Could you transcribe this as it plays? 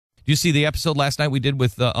you see the episode last night we did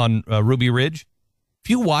with on Ruby Ridge? If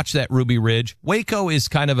you watch that Ruby Ridge, Waco is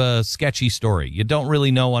kind of a sketchy story. You don't really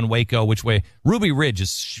know on Waco which way. Ruby Ridge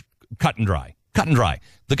is cut and dry. Cut and dry.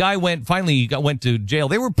 The guy went to jail.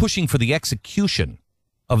 They were pushing for the execution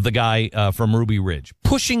of the guy from Ruby Ridge.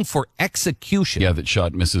 Pushing for execution. Yeah, that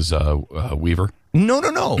shot Mrs. Weaver. No.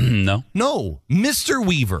 No? Mr.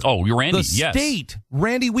 Weaver. Oh, you're Randy, yes. The state,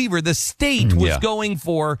 Randy Weaver, the state was going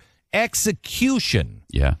for execution.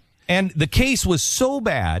 Yeah. And the case was so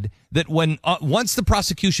bad that when once the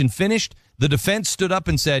prosecution finished, the defense stood up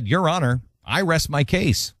and said, Your Honor, I rest my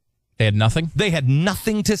case. They had nothing? They had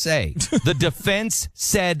nothing to say. The defense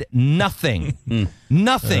said nothing.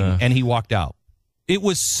 Nothing. And he walked out. It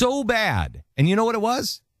was so bad. And you know what it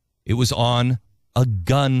was? It was on a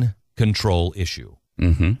gun control issue.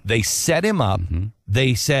 Mm-hmm. They set him up. Mm-hmm.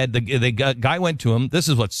 They said the guy went to him. This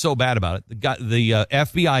is what's so bad about it. The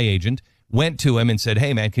FBI agent went to him and said,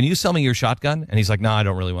 Hey, man, can you sell me your shotgun? And he's like, No, I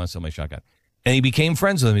don't really want to sell my shotgun. And he became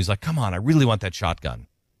friends with him. He's like, Come on, I really want that shotgun. And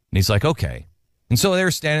he's like, Okay. And so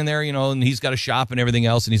they're standing there, and he's got a shop and everything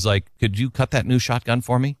else. And he's like, Could you cut that new shotgun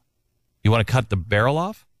for me? You want to cut the barrel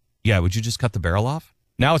off? Yeah, would you just cut the barrel off?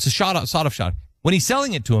 Now it's a sawed-off shotgun. When he's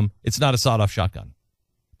selling it to him, it's not a sawed-off shotgun.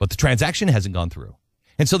 But the transaction hasn't gone through.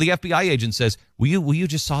 And so the FBI agent says, Will you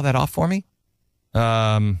just saw that off for me?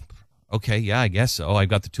 Okay, yeah, I guess so. I've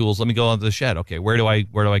got the tools. Let me go onto the shed. Okay, where do I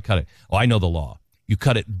cut it? Oh, I know the law. You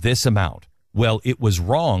cut it this amount. Well, it was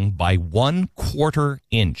wrong by 1/4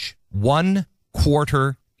 inch.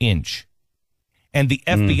 1/4 inch. And the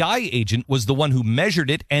FBI agent was the one who measured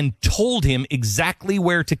it and told him exactly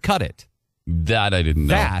where to cut it. That I didn't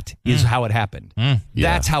know. That is how it happened. Yeah.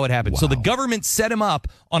 That's how it happened. Wow. So the government set him up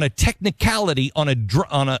on a technicality on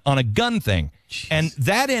a gun thing. Jeez. And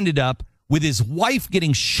that ended up with his wife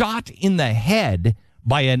getting shot in the head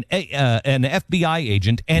by an FBI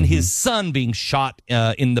agent and his son being shot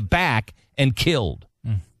in the back and killed.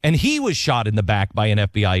 And he was shot in the back by an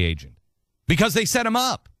FBI agent because they set him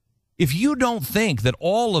up. If you don't think that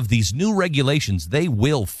all of these new regulations, they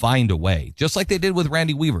will find a way, just like they did with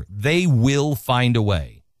Randy Weaver, they will find a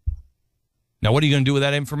way. Now, what are you going to do with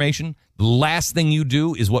that information? The last thing you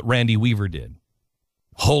do is what Randy Weaver did.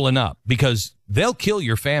 Holing up, because they'll kill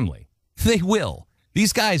your family. They will.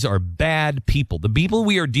 These guys are bad people. The people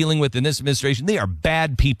we are dealing with in this administration, they are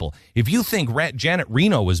bad people. If you think Janet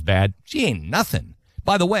Reno was bad, she ain't nothing.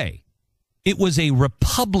 By the way, it was a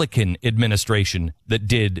Republican administration that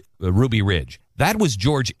did Ruby Ridge. That was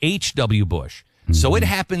George H.W. Bush. Mm-hmm. So it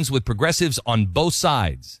happens with progressives on both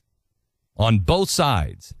sides. On both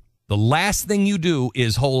sides. The last thing you do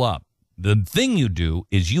is hole up. The thing you do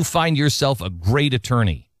is you find yourself a great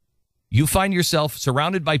attorney. You find yourself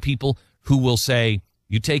surrounded by people who will say,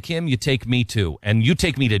 you take him, you take me too. And you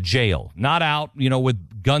take me to jail. Not out,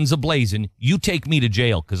 with guns ablazing. You take me to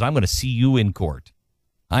jail because I'm going to see you in court.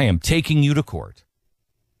 I am taking you to court.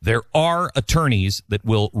 There are attorneys that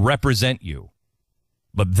will represent you,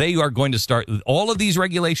 but they are going to start all of these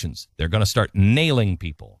regulations. They're going to start nailing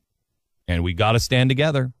people, and we got to stand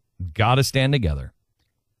together. Got to stand together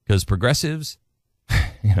because progressives.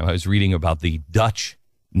 I was reading about the Dutch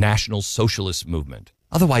National Socialist Movement,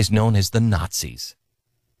 otherwise known as the Nazis,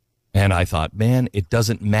 and I thought, man, it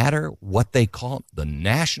doesn't matter what they call it, the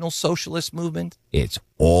National Socialist Movement. It's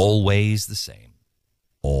always the same.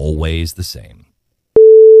 Always the same.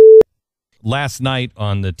 Last night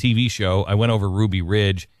on the TV show, I went over Ruby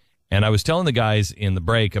Ridge, and I was telling the guys in the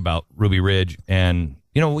break about Ruby Ridge, and,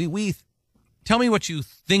 we tell me what you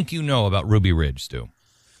think you know about Ruby Ridge, Stu.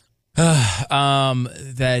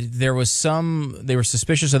 That there was they were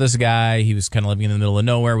suspicious of this guy. He was kind of living in the middle of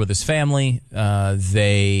nowhere with his family.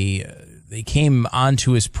 They came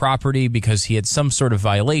onto his property because he had some sort of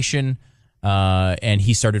violation, and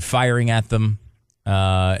he started firing at them.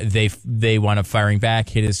 They wound up firing back,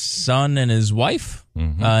 hit his son and his wife,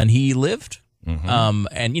 and he lived. And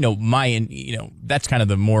that's kind of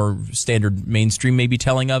the more standard mainstream maybe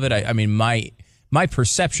telling of it. I mean, my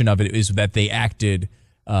perception of it is that they acted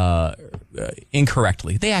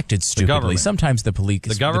incorrectly. They acted stupidly. Sometimes the police,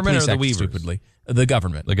 the government, or the Weavers? Stupidly. The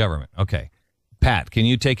government. The government. Okay. Pat, can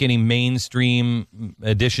you take any mainstream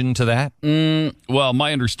addition to that? Well,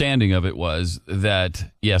 my understanding of it was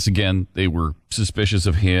that, yes, again, they were suspicious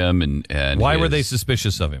of him. And why were they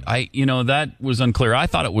suspicious of him? That was unclear. I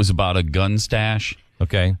thought it was about a gun stash.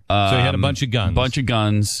 Okay. So he had a bunch of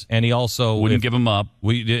guns. And he also wouldn't give them up.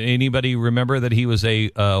 Did anybody remember that he was a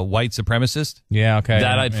white supremacist? Yeah, okay.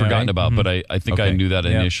 That I'd forgotten about, but I think I knew that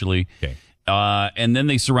initially. Okay. And then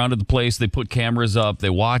they surrounded the place. They put cameras up. They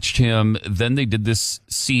watched him. Then they did this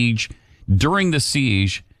siege. During the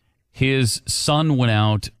siege, his son went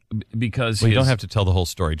out because you don't have to tell the whole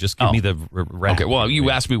story. Just give me the wrap. Okay, well, you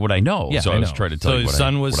asked me what I know, so I was trying to tell you what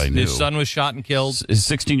I knew. His son was shot and killed. His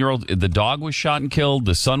 16-year-old, the dog was shot and killed.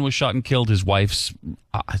 The son was shot and killed. His wife's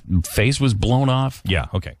face was blown off. Yeah,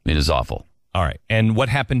 okay. It is awful. All right, and what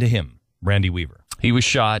happened to him, Randy Weaver? He was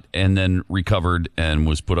shot and then recovered and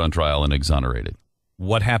was put on trial and exonerated.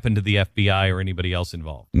 What happened to the FBI or anybody else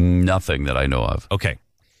involved? Nothing that I know of. Okay.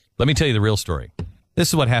 Let me tell you the real story. This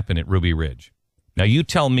is what happened at Ruby Ridge. Now, you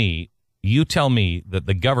tell me that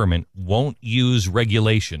the government won't use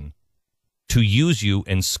regulation to use you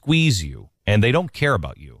and squeeze you, and they don't care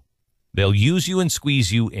about you. They'll use you and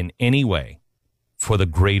squeeze you in any way for the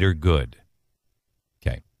greater good.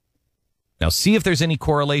 Okay. Now, see if there's any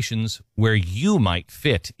correlations where you might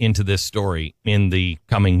fit into this story in the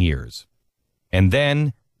coming years. And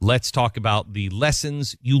then let's talk about the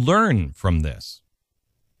lessons you learn from this.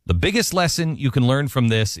 The biggest lesson you can learn from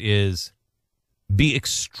this is be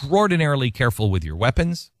extraordinarily careful with your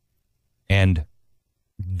weapons and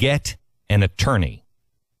get an attorney.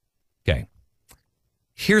 Okay.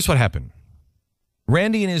 Here's what happened.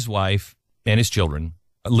 Randy and his wife and his children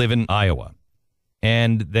live in Iowa,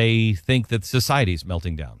 and they think that society's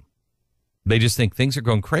melting down. They just think things are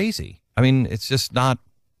going crazy. I mean, this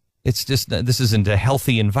isn't a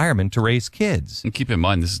healthy environment to raise kids. And keep in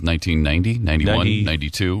mind, this is 1990, 91,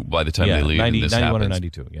 92, by the time they leave 90, and this 91 happens. Or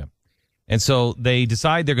 92, yeah. And so they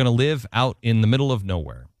decide they're going to live out in the middle of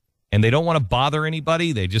nowhere. And they don't want to bother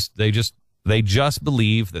anybody. They just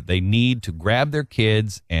believe that they need to grab their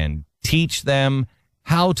kids and teach them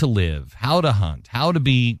how to live, how to hunt, how to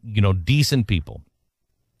be, decent people.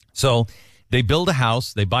 So they build a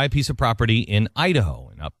house, they buy a piece of property in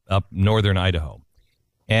Idaho, up northern Idaho.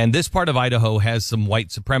 And this part of Idaho has some white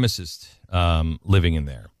supremacists living in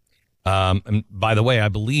there. And by the way, I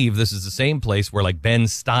believe this is the same place where like Ben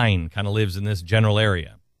Stein kind of lives in this general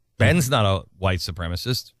area. Ben's not a white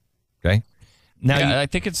supremacist. Okay. Now, I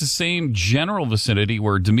think it's the same general vicinity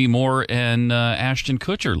where Demi Moore and Ashton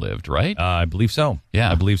Kutcher lived, right? I believe so.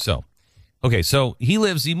 Yeah. I believe so. Okay, so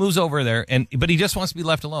he moves over there, but he just wants to be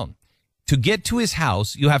left alone. To get to his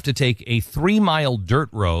house, you have to take a 3-mile dirt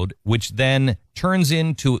road, which then turns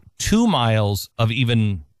into 2 miles of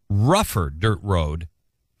even rougher dirt road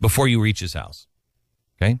before you reach his house.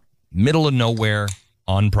 Okay? Middle of nowhere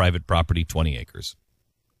on private property, 20 acres.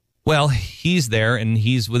 Well, he's there, and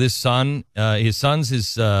he's with his son. His son's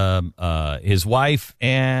his wife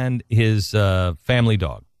and his family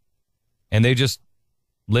dog. And they just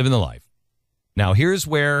living the life. Now, here's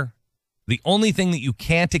where the only thing that you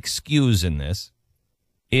can't excuse in this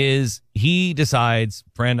is he decides,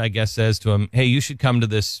 friend, I guess, says to him, hey, you should come to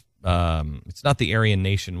this. It's not the Aryan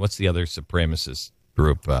Nation. What's the other supremacist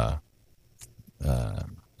group? I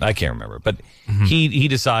can't remember. But he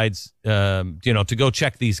decides, to go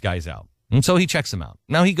check these guys out. And so he checks them out.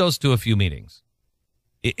 Now he goes to a few meetings.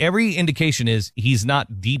 Every indication is he's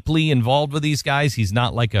not deeply involved with these guys. He's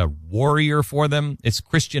not like a warrior for them. It's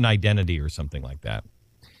Christian identity or something like that.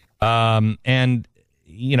 But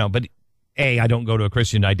I don't go to a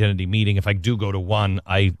Christian identity meeting. If I do go to one,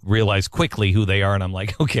 I realize quickly who they are, and I'm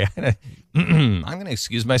like, okay, I'm going to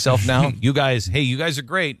excuse myself now. You guys are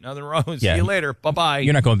great. Nothing wrong. See you later. Bye-bye.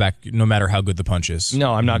 You're not going back no matter how good the punch is.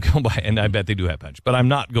 No, I'm not going back, and I bet they do have punch, but I'm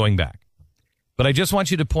not going back. But I just want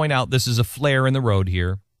you to point out this is a flare in the road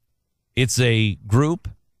here. It's a group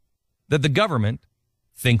that the government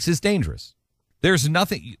thinks is dangerous. There's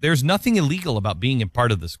nothing illegal about being a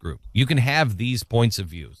part of this group. You can have these points of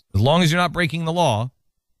view. As long as you're not breaking the law,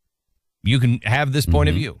 you can have this point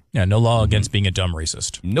of view. Yeah, no law against being a dumb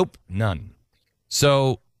racist. Nope, none.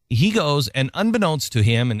 So he goes, and unbeknownst to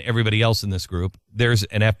him and everybody else in this group, there's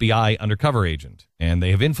an FBI undercover agent, and they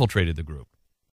have infiltrated the group.